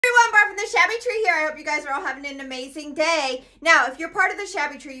Barb from the Shabby Tree here. I hope you guys are all having an amazing day. Now, if you're part of the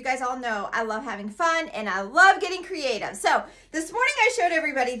Shabby Tree, you guys all know I love having fun and I love getting creative. So this morning I showed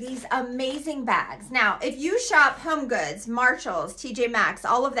everybody these amazing bags. Now, if you shop Home Goods, Marshalls, TJ Maxx,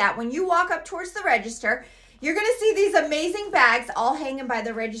 all of that, when you walk up towards the register, you're going to see these amazing bags all hanging by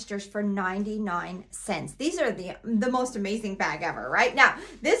the registers for 99 cents. These are the most amazing bag ever, right? Now,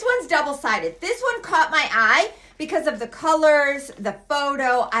 this one's double-sided. This one caught my eye because of the colors, the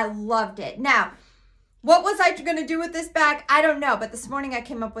photo. I loved it. Now, what was I going to do with this bag? I don't know, but this morning I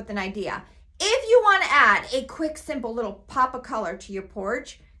came up with an idea. If you want to add a quick, simple little pop of color to your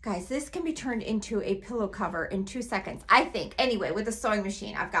porch, guys, this can be turned into a pillow cover in 2 seconds, I think. Anyway, with a sewing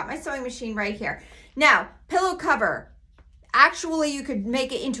machine. I've got my sewing machine right here. Now, pillow cover. Actually, you could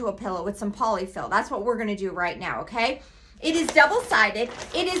make it into a pillow with some polyfill. That's what we're going to do right now, okay? It is double-sided.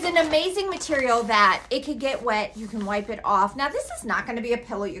 It is an amazing material that it could get wet. You can wipe it off. Now, this is not going to be a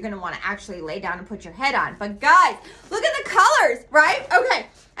pillow you're going to want to actually lay down and put your head on. But, guys, look at the colors, right? Okay.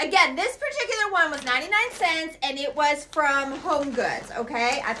 Again, this particular one was 99 cents, and it was from Home Goods,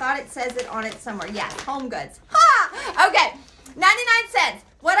 okay? I thought it says it on it somewhere. Yes, Home Goods. Ha! Okay, 99 cents.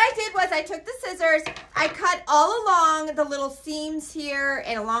 What I did was I took the scissors, I cut all along the little seams here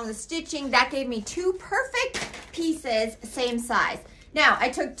and along the stitching. That gave me two perfect pieces, same size. Now, I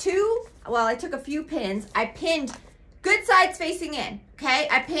took a few pins. I pinned good sides facing in, okay?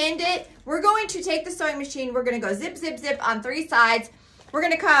 I pinned it. We're going to take the sewing machine. We're going to go zip, zip, zip on 3 sides. We're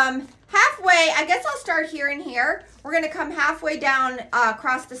going to come halfway. I guess I'll start here and here. We're going to come halfway down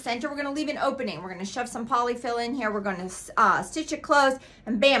across the center. We're going to leave an opening. We're going to shove some polyfill in here. We're going to stitch it closed,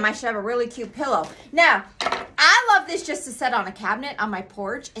 and bam, I should have a really cute pillow. Now, I love this just to set on a cabinet on my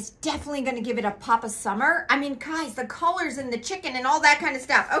porch. It's definitely going to give it a pop of summer. I mean, guys, the colors and the chicken and all that kind of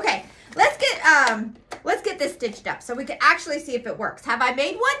stuff. Okay, let's get this stitched up so we can actually see if it works. Have I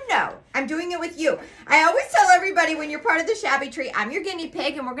made one? No. I'm doing it with you. I always tell everybody when you're part of the Shabby Tree, I'm your guinea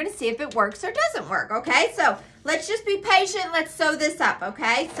pig, and we're going to see if it works or doesn't work, okay? So let's just be patient. Let's sew this up,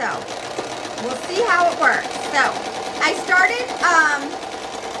 okay? So we'll see how it works. So I started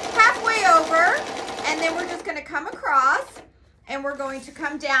halfway over, and then we're just going to come across, and we're going to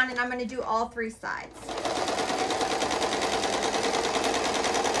come down, and I'm going to do all 3 sides.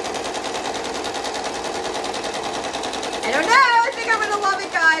 I don't know. I think I'm going to love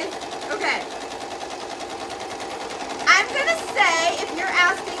it, guys. Okay. I'm going to say, if you're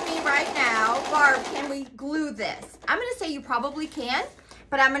asking me right now, Barb, can we glue this? I'm going to say you probably can,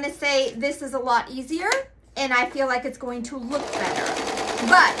 but I'm going to say this is a lot easier, and I feel like it's going to look better.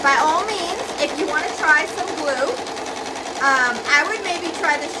 But by all means, if you want to try some glue, I would maybe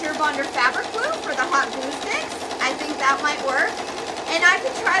try the Surebonder fabric glue for the hot glue sticks. I think that might work. And I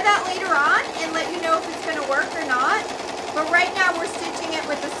can try that later on and let you know if it's going to work or not. But right now, we're stitching it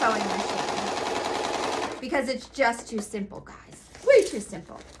with the sewing machine because it's just too simple, guys. Way too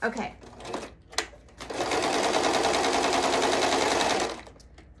simple. Okay.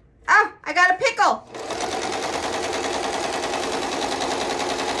 Oh, I got a pickle.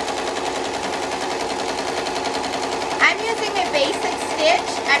 I'm using a basic stitch.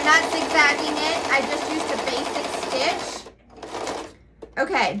 I'm not zigzagging it. I just used a basic stitch.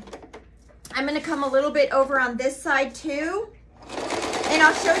 Okay. I'm going to come a little bit over on this side too, and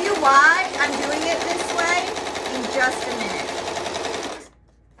I'll show you why I'm doing it this way in just a minute.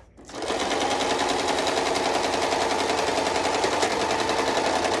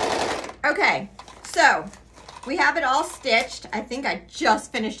 Okay, so we have it all stitched. I think I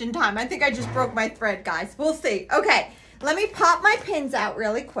just finished in time. I think I just broke my thread, guys. We'll see. Okay, let me pop my pins out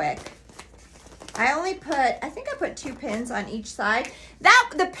really quick. I think I put 2 pins on each side.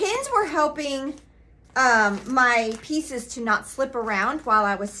 The pins were helping my pieces to not slip around while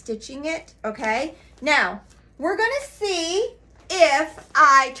I was stitching it, okay? Now, we're going to see if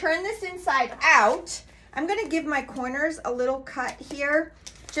I turn this inside out. I'm going to give my corners a little cut here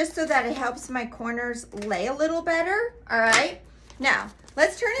just so that it helps my corners lay a little better, all right? Now,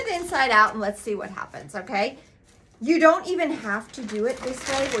 let's turn it inside out and let's see what happens, okay? You don't even have to do it this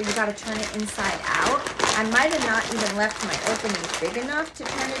way where you got to turn it inside out. I might have not even left my openings big enough to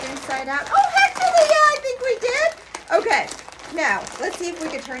turn it inside out. Oh, actually, yeah, I think we did. Okay, now let's see if we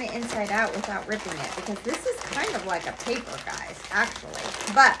can turn it inside out without ripping it, because this is kind of like a paper, guys, actually.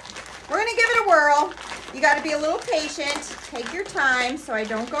 But we're going to give it a whirl. You got to be a little patient. Take your time so I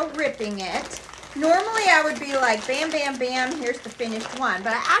don't go ripping it. Normally, I would be like, bam, bam, bam, here's the finished one.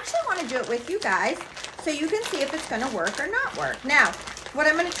 But I actually want to do it with you guys so you can see if it's going to work or not work. Now, what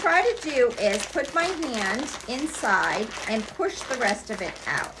I'm going to try to do is put my hand inside and push the rest of it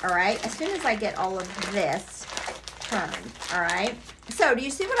out, all right? As soon as I get all of this turned, all right? So do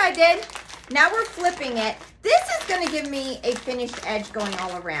you see what I did? Now we're flipping it. This is going to give me a finished edge going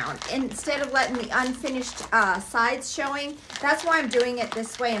all around instead of letting the unfinished sides showing. That's why I'm doing it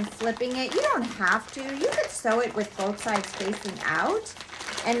this way and flipping it. You don't have to. You could sew it with both sides facing out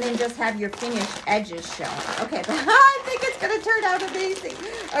and then just have your finished edges showing. Okay, but I think it's going to turn out amazing.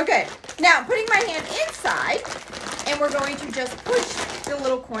 Okay, now I'm putting my hand inside and we're going to just push the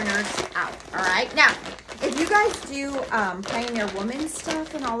little corners out. All right, now if you guys do Pioneer Woman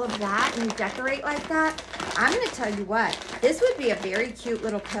stuff and all of that and you decorate like that, I'm going to tell you what, this would be a very cute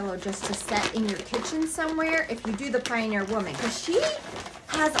little pillow just to set in your kitchen somewhere if you do the Pioneer Woman, because she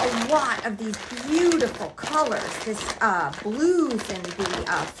has a lot of these beautiful colors, this blues and the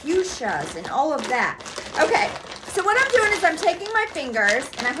fuchsias and all of that. Okay, so what I'm doing is I'm taking my fingers,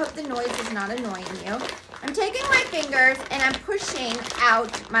 and I hope the noise is not annoying you. I'm taking my fingers and I'm pushing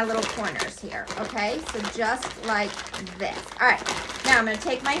out my little corners here, okay? So just like this. All right, now I'm gonna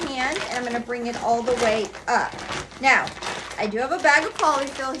take my hand and I'm gonna bring it all the way up. Now, I do have a bag of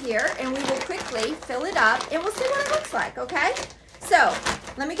polyfill here and we will quickly fill it up and we'll see what it looks like, okay? So,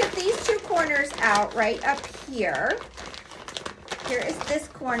 let me get these two corners out right up here. Here is this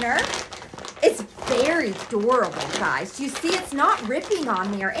corner. It's very durable, guys. You see, it's not ripping on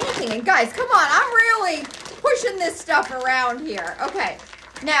me or anything. And guys, come on, I'm really pushing this stuff around here. Okay,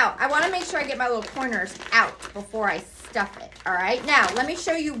 now I want to make sure I get my little corners out before I stuff it. All right, now let me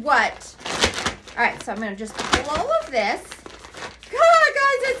show you what. All right, so I'm going to just pull all of this. God,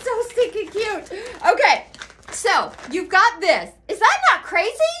 guys, it's so stinking cute. Okay, so you've got this. Is that not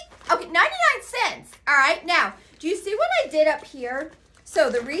crazy? Okay, 99 cents. All right, now, do you see what I did up here? So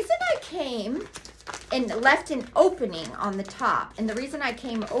the reason I came and left an opening on the top, and the reason I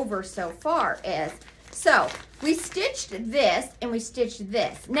came over so far is, so we stitched this and we stitched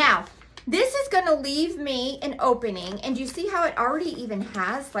this. Now, this is going to leave me an opening, and you see how it already even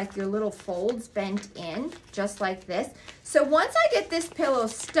has like your little folds bent in, just like this. So once I get this pillow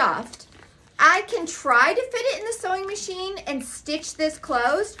stuffed, I can try to fit it in the sewing machine and stitch this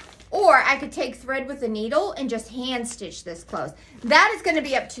closed, or I could take thread with a needle and just hand stitch this closed. That is going to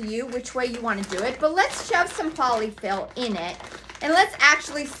be up to you which way you want to do it, but let's shove some polyfill in it and let's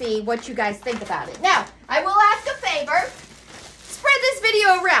actually see what you guys think about it. Now, I will ask a favor. Spread this video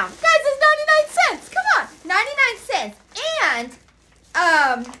around. Guys, it's 99 cents. Come on, 99 cents.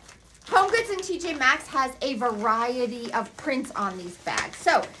 And Home Goods and TJ Maxx has a variety of prints on these bags.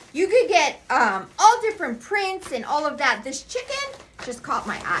 So you could get all different prints and all of that. This chicken just caught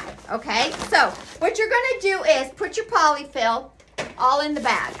my eye, okay? So what you're gonna do is put your polyfill all in the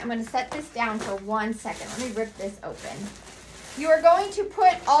bag. I'm gonna set this down for 1 second. Let me rip this open. You are going to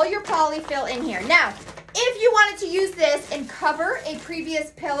put all your polyfill in here. Now, if you wanted to use this and cover a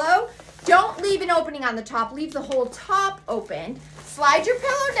previous pillow, don't leave an opening on the top. Leave the whole top open. Slide your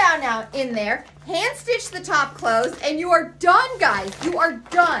pillow down now in there. Hand stitch the top closed, and you are done, guys. You are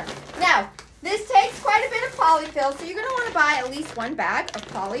done. Now, this takes quite a bit of polyfill, so you're going to want to buy at least one bag of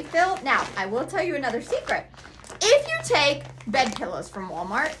polyfill. Now, I will tell you another secret. If you take bed pillows from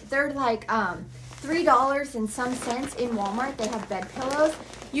Walmart, they're like $3 and some cents in Walmart. They have bed pillows.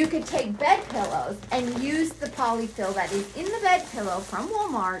 You could take bed pillows and use the polyfill that is in the bed pillow from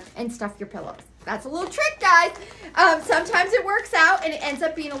Walmart and stuff your pillows. That's a little trick, guys. Sometimes it works out and it ends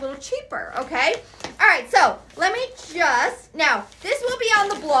up being a little cheaper, okay? All right, so let me just, now this will be on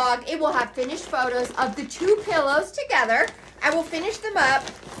the blog. It will have finished photos of the two pillows together. I will finish them up.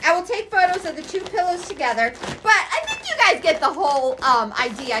 I will take photos of the two pillows together, but I think you guys get the whole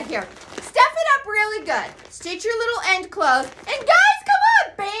idea here. Stuff it up really good. Stitch your little end closed, and guys, come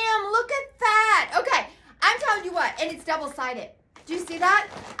on, bam, look at that. Okay, I'm telling you what, and it's double-sided. Do you see that?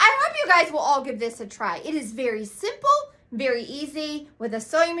 I hope you guys will all give this a try. It is very simple, very easy. With a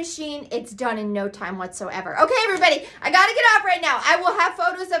sewing machine, it's done in no time whatsoever. Okay, everybody, I gotta get off right now. I will have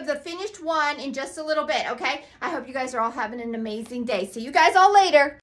photos of the finished one in just a little bit, okay? I hope you guys are all having an amazing day. See you guys all later.